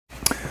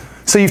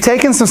So you've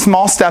taken some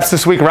small steps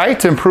this week, right,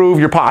 to improve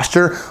your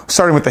posture,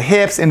 starting with the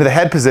hips into the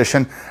head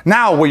position.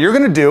 Now, what you're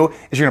gonna do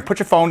is you're gonna put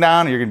your phone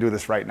down and you're gonna do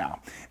this right now.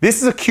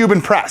 This is a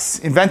Cuban press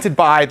invented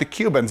by the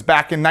Cubans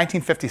back in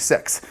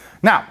 1956.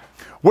 Now,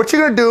 what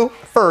you're gonna do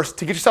first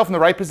to get yourself in the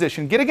right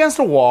position, get against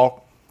a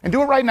wall and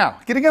do it right now.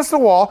 Get against the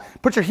wall,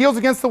 put your heels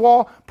against the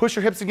wall, push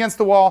your hips against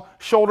the wall,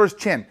 shoulders,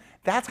 chin.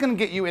 That's gonna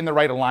get you in the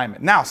right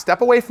alignment. Now,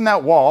 step away from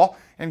that wall,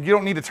 and you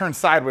don't need to turn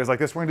sideways like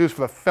this. We're gonna do this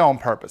for the film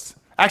purpose.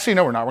 Actually,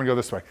 no, we're not. We're gonna go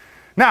this way.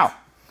 Now,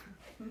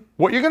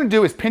 what you're gonna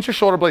do is pinch your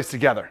shoulder blades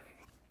together.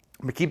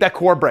 But keep that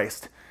core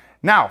braced.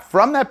 Now,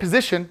 from that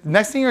position, the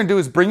next thing you're gonna do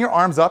is bring your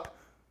arms up.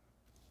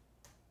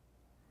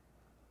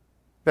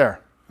 There.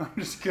 I'm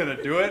just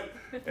gonna do it,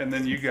 and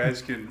then you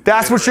guys can...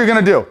 That's what you're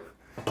gonna do.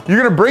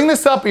 You're gonna bring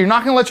this up, but you're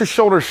not gonna let your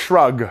shoulders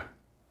shrug.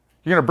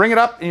 You're gonna bring it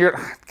up, and you're...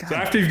 So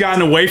after you've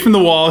gotten away from the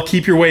wall,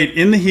 keep your weight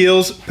in the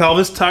heels,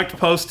 pelvis tucked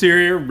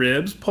posterior,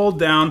 ribs pulled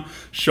down,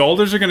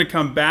 shoulders are gonna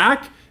come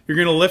back. You're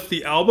gonna lift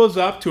the elbows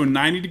up to a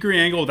 90-degree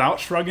angle without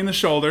shrugging the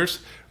shoulders.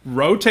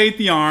 Rotate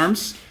the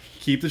arms,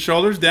 keep the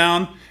shoulders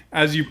down.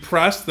 As you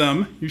press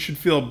them, you should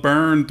feel a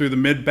burn through the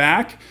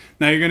mid-back.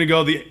 Now you're gonna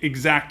go the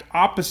exact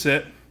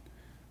opposite,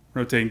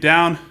 rotating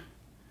down.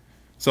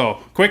 So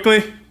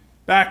quickly,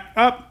 back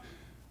up,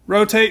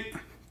 rotate,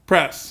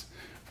 press.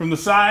 From the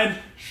side,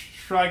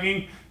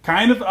 shrugging,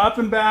 kind of up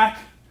and back,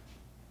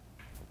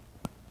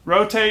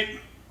 rotate,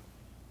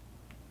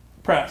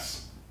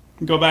 press.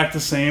 And go back the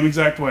same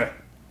exact way.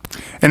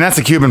 And that's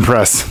a Cuban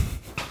press.